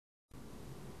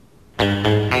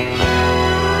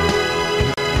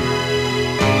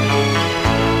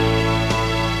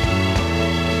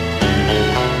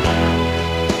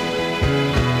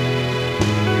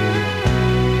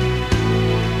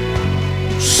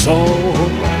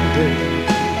someday,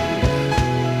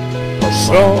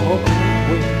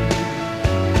 somewhere,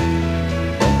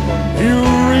 you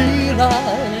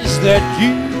realize that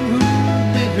you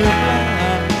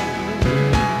belong.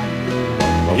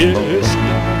 Yes,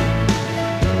 now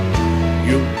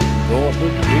you're gonna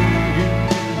need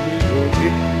me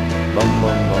again.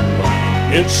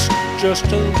 It's just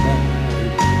a matter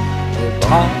of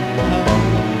time.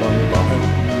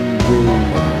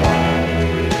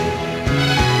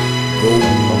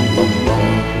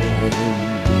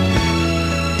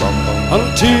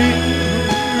 Until you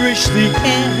reach the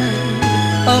end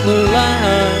of the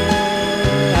line,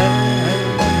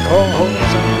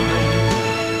 'cause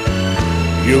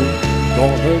you're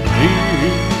gonna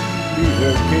need me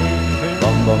again.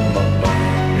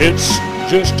 It's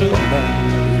just a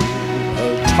matter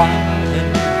of time.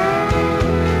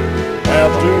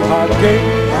 After I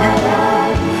gave you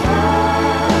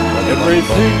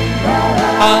everything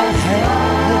I had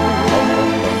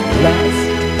left,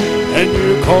 and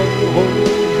you called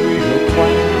me a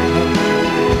clown.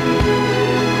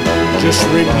 Just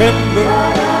remember,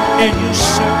 in your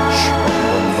search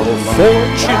for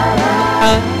fortune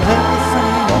and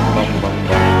fame,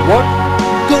 what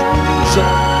goes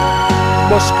up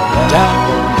must come down.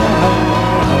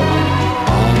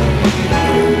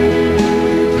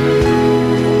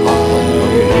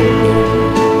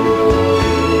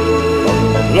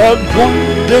 But one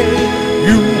day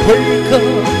you wake up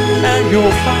and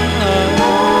you'll find,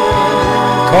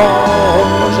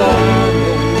 'cause I know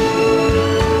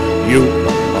you're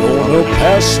gonna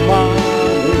pass my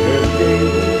way again.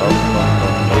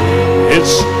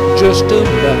 It's just a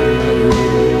matter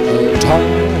of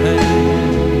time.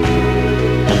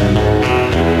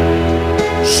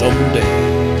 Someday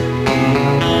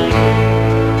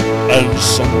and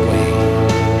some way,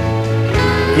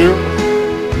 you're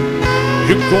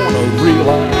gonna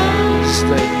realize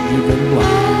that you've been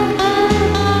blind.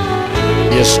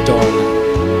 Yes, darling,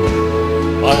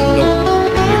 I know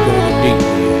you're gonna need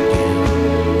me again.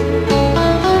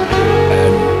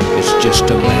 And it's just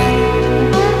a matter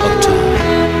of time.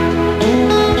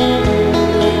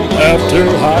 After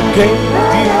I gave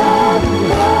you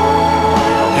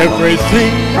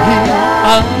everything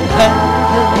I had,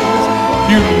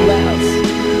 you laughed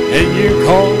and you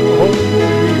called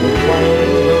me a clown.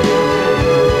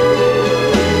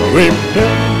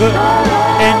 Remember,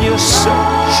 in your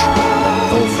search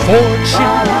for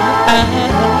fortune and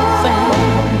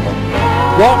fame,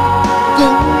 what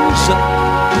goes up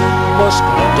must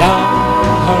come down.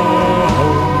 I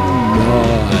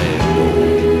know.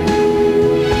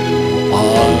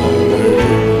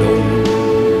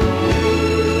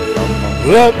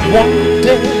 That one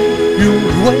day you'll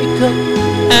wake up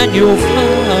and you'll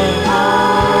find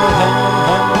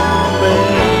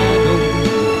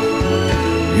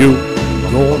you're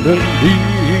gonna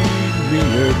need me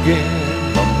again.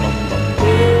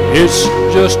 It's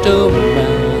just a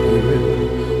matter